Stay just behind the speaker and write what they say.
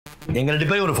எங்க 2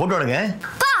 பேரும் ஒரு போட்டோ எடுங்க.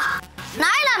 பா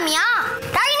நான் இல்லாமையா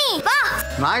ராகினி வா.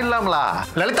 நான் இல்லாமலா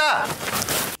லலிதா?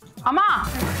 அம்மா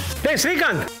டேய்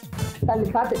ஸ்ரீகாந்த்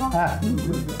தள்ளி பாத்து.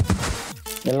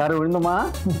 எல்லாரும் விழுந்துமா?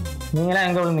 நீங்களாம்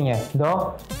எங்க விழுந்தீங்க? இதோ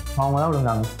அவங்க தான்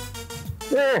விழுந்தாங்க.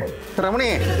 ஏய் ரமணி.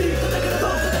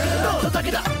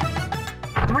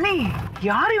 மணி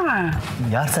யார் இவன்?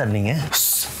 யார் சார் நீங்க?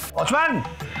 வாட்ச்மேன்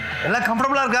எல்லாம்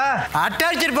கம்ஃபர்ட்டபிளா இருக்கா?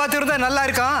 அட்டாச்சர் பாத்துறதா நல்லா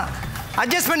இருக்கும்.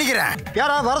 அட்ஜஸ்ட் பண்ணிக்கிறேன்.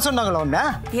 யாரா வர சொன்னாங்களா உன்ன?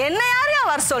 என்ன யாரையா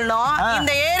வர சொல்லணும்?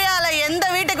 இந்த ஏரியால எந்த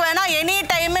வீட்டுக்கு வேணா எனி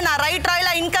டைம் நான் ரைட் ராயில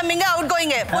இன்கமிங் அவுட்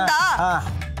கோயிங். புதா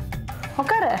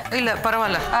உட்காரு. இல்ல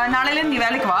பரவாயில்ல, நாளையில நீ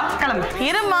வேலைக்கு வா, கிளம்பு.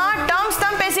 இருமா, டர்ம்ஸ்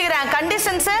தான் பேசிக்கிறேன்.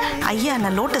 கண்டிஷன்ஸ் ஐயா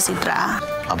நான் லோட்டஸ் இட்ரா.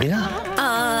 அப்படினா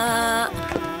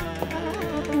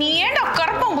நீ ஏன்டா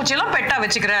கரப்பாம்பூச்சி எல்லாம் பெட்டா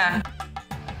வச்சுக்கிற?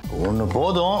 ஒன்று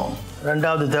போதும்,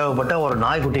 ரெண்டாவது தேவைப்பட்ட ஒரு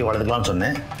நாய்க்குட்டியை வளர்த்துக்கலாம்னு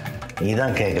சொன்னேன்.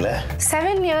 நீதான் கேட்கல.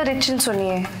 7 இயர் ரிச்னு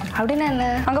சொன்னியே, அப்படின்னா என்ன?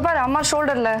 அங்க பாரு அம்மா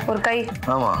ஷோல்டர்ல ஒரு கை.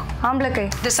 ஆமா, ஆம்பளை கை.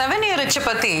 இந்த 7 இயர் ரிச்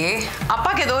பத்தி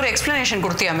அப்பாக்கு ஏதோ ஒரு எக்ஸ்பிளனேஷன்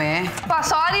கொடுத்தியாமே? பா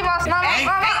சாரி பாஸ்.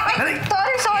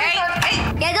 Sorry sorry.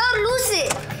 ஏதோ ஒரு லூசு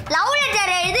லவ்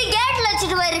லெட்டர் எழுதி கேட்ல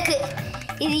வச்சிட்டு போயிருக்கு.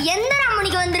 இது எந்த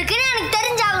ரமணிக்கு வந்திருக்குன்னு எனக்கு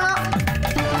தெரிஞ்சாகணும்.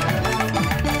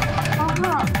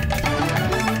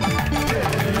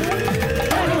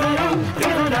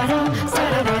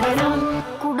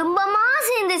 குடும்பமா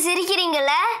சேர்ந்து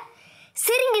சிரிக்கிறீங்கல்ல,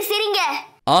 சிரிங்க சிரிங்க.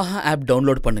 ஆஹா ஆப்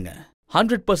டவுன்லோட் பண்ணுங்க.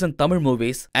 100% Tamil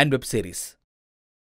movies and web series.